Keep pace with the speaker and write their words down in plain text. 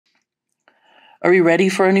Are we ready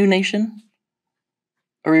for a new nation?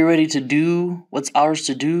 Are we ready to do what's ours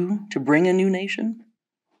to do to bring a new nation?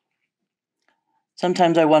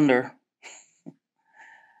 Sometimes I wonder.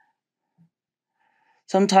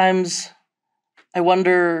 Sometimes I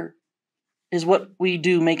wonder, is what we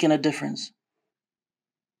do making a difference?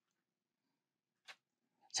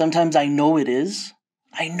 Sometimes I know it is.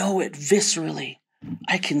 I know it viscerally.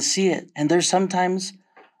 I can see it. And there's sometimes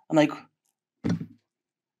I'm like,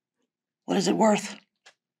 what is it worth?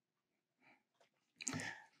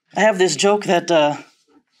 I have this joke that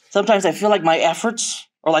sometimes I feel like my efforts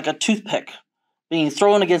are like a toothpick being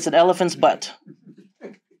thrown against an elephant's butt.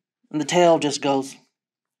 And the tail just goes,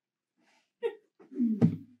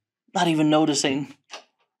 not even noticing.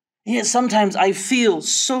 Yet sometimes I feel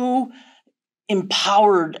so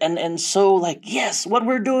empowered and so like, yes, what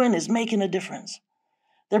we're doing is making a difference.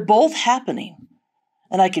 They're both happening.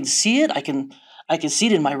 And I can see it. I can see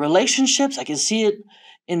it in my relationships. I can see it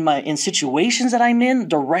in situations that I'm in,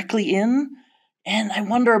 directly in. And I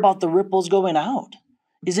wonder about the ripples going out.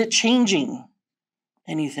 Is it changing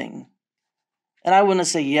anything? And I want to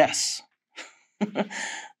say yes.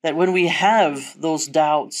 That when we have those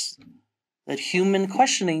doubts, that human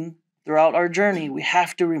questioning throughout our journey, we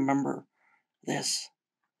have to remember this.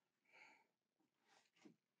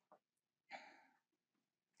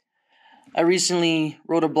 I recently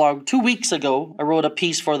wrote a blog 2 weeks ago. I wrote a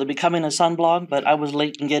piece for the Becoming a Son blog, but I was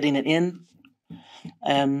late in getting it in.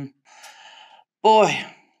 And boy,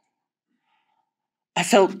 I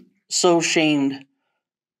felt so shamed.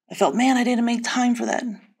 I felt, man, I didn't make time for that.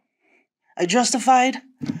 I justified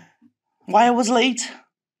why I was late.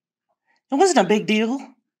 It wasn't a big deal.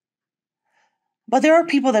 But there are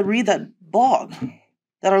people that read that blog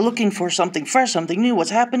that are looking for something fresh, something new,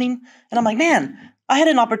 what's happening. And I'm like, man, I had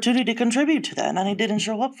an opportunity to contribute to that, and I didn't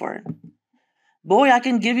show up for it. Boy, I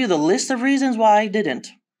can give you the list of reasons why I didn't.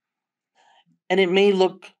 And it may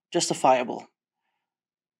look justifiable.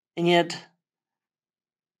 And yet,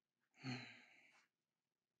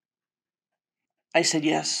 I said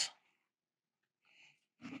yes.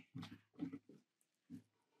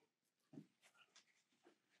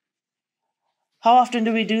 How often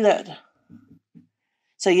do we do that?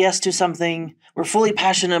 Say yes to something, we're fully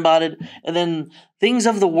passionate about it, and then things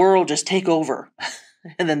of the world just take over.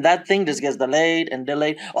 And then that thing just gets delayed and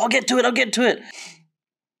delayed. I'll get to it.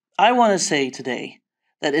 I want to say today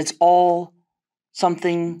that it's all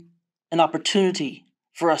something, an opportunity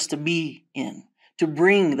for us to be in, to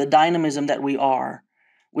bring the dynamism that we are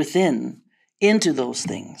within into those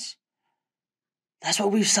things. That's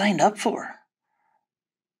what we've signed up for.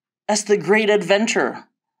 That's the great adventure.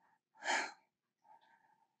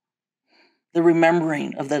 The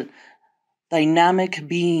remembering of the dynamic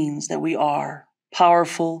beings that we are,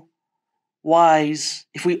 powerful, wise,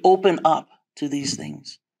 if we open up to these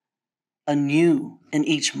things anew in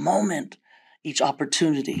each moment, each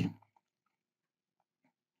opportunity.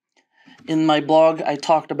 In my blog, I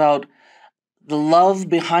talked about the love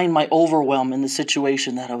behind my overwhelm in the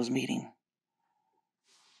situation that I was meeting.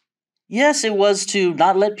 Yes, it was to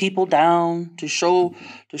not let people down, to show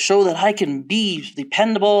that I can be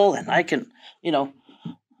dependable and I can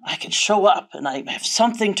show up and I have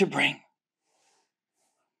something to bring.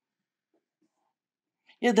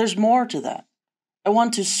 Yeah, there's more to that. I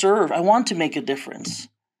want to serve. I want to make a difference.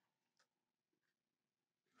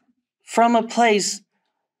 From a place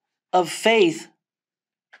of faith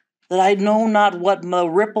that I know not what the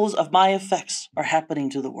ripples of my effects are happening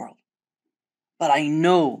to the world. But I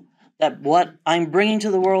know that what I'm bringing to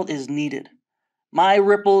the world is needed. My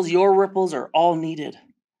ripples, your ripples are all needed.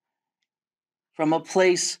 From a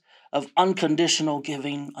place of unconditional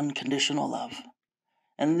giving, unconditional love.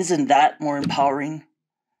 And isn't that more empowering?